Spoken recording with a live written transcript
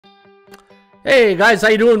Hey guys, how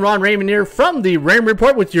you doing? Ron Raymond here from the Raymond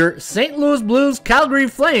Report with your St. Louis Blues Calgary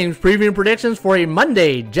Flames preview and predictions for a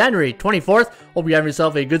Monday, January 24th. Hope you have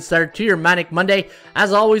yourself a good start to your Manic Monday.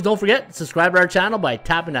 As always, don't forget to subscribe to our channel by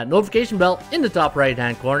tapping that notification bell in the top right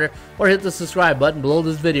hand corner or hit the subscribe button below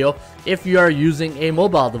this video if you are using a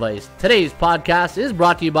mobile device. Today's podcast is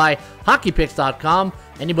brought to you by HockeyPicks.com.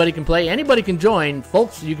 Anybody can play, anybody can join.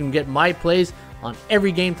 Folks, you can get my plays on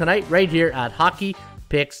every game tonight right here at HockeyPicks.com.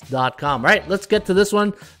 All right, let's get to this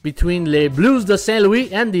one between Les Blues de Saint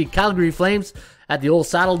Louis and the Calgary Flames at the old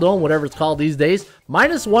Saddle Dome, whatever it's called these days.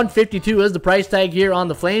 Minus 152 is the price tag here on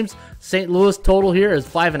the Flames. St. Louis total here is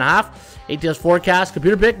 5.5. ATS forecast,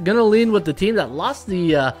 computer pick, gonna lean with the team that lost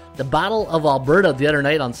the Battle of Alberta the other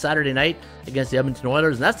night on Saturday night against the Edmonton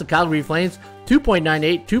Oilers, and that's the Calgary Flames.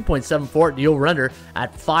 2.98, 2.74, the over-under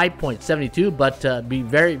at 5.72, but be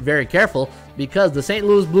very, very careful because the St.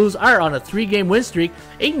 Louis Blues are on a 3-game win streak,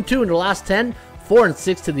 8-2 in the last 10,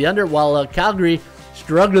 4-6 to the under, while Calgary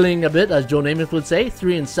struggling a bit, as Joe Namath would say,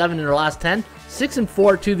 3-7 in their last 10,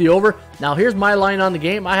 6-4 to the over. Now here's my line on the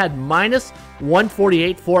game. I had minus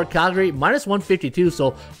 148 for Calgary, minus 152,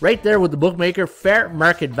 so right there with the bookmaker, fair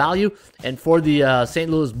market value. And for the St.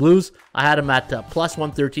 Louis Blues, I had them at plus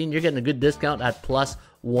 113. You're getting a good discount at plus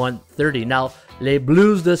 130. Now, Les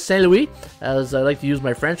Blues de Saint Louis, as I like to use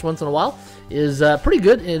my French once in a while, is pretty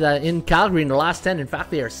good in Calgary in the last 10. In fact,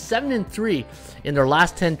 they are 7-3 in their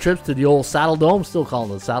last 10 trips to the old Saddle Dome. Still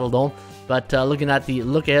calling it the Saddle Dome. But looking at the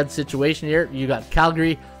look-ahead situation here, you got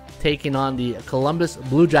Calgary taking on the Columbus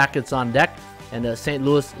Blue Jackets on deck. And St.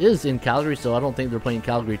 Louis is in Calgary, so I don't think they're playing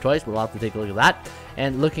Calgary twice, but we'll have to take a look at that.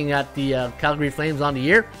 And looking at the Calgary Flames on the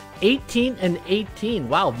year, 18-18.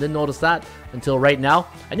 Wow, didn't notice that until right now.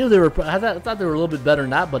 I knew they were. I thought they were a little bit better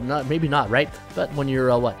than that, but maybe not, right? But when you're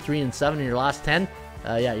 3-7 in your last 10,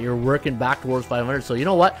 yeah, you're working back towards 500. So you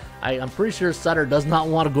know what? I'm pretty sure Sutter does not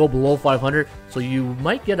want to go below 500. So you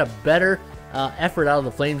might get a better effort out of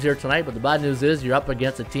the Flames here tonight. But the bad news is you're up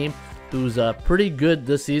against a team who's pretty good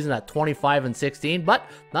this season at 25-16, but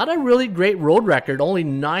not a really great road record. Only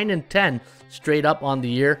 9-10 straight up on the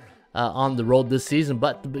year on the road this season.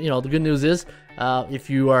 But you know, the good news is if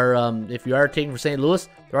you are taking for St. Louis,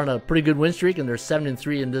 they're on a pretty good win streak and they're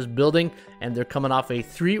 7-3 in this building, and they're coming off a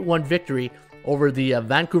 3-1 victory over the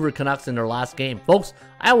Vancouver Canucks in their last game. Folks,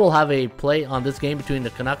 I will have a play on this game between the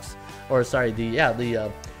Canucks, or sorry,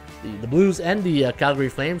 the Blues and the Calgary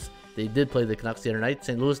Flames. They did play the Canucks the other night.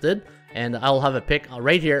 St. Louis did. And I'll have a pick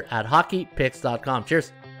right here at HockeyPicks.com.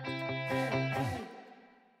 Cheers.